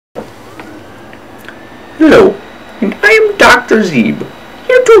Hello, and I am Dr. Zeeb,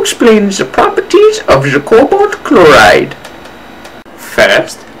 here to explain the properties of the cobalt chloride.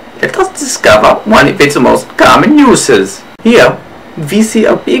 First, let us discover one of its most common uses. Here, we see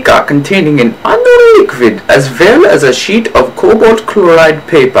a beaker containing an unknown liquid as well as a sheet of cobalt chloride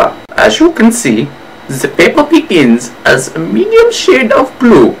paper. As you can see, the paper begins as a medium shade of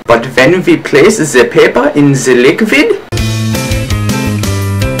blue, but when we place the paper in the liquid,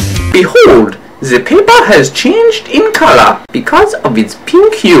 behold, the paper has changed in color. Because of its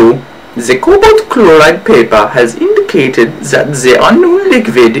pink hue, the cobalt chloride paper has indicated that the unknown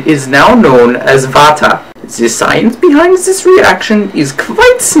liquid is now known as water. The science behind this reaction is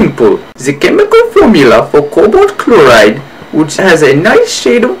quite simple. The chemical formula for cobalt chloride, which has a nice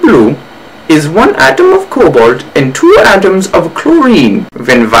shade of blue, is 1 atom of cobalt and 2 atoms of chlorine.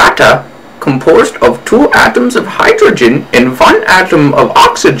 When water, composed of 2 atoms of hydrogen and 1 atom of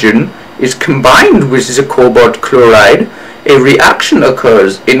oxygen, is combined with the cobalt chloride, a reaction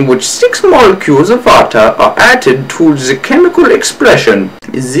occurs in which 6 molecules of water are added to the chemical expression.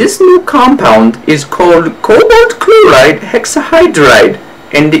 This new compound is called cobalt chloride hexahydride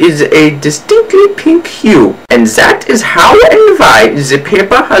and is a distinctly pink hue. And that is how and why the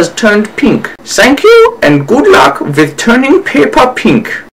paper has turned pink. Thank you and good luck with turning paper pink.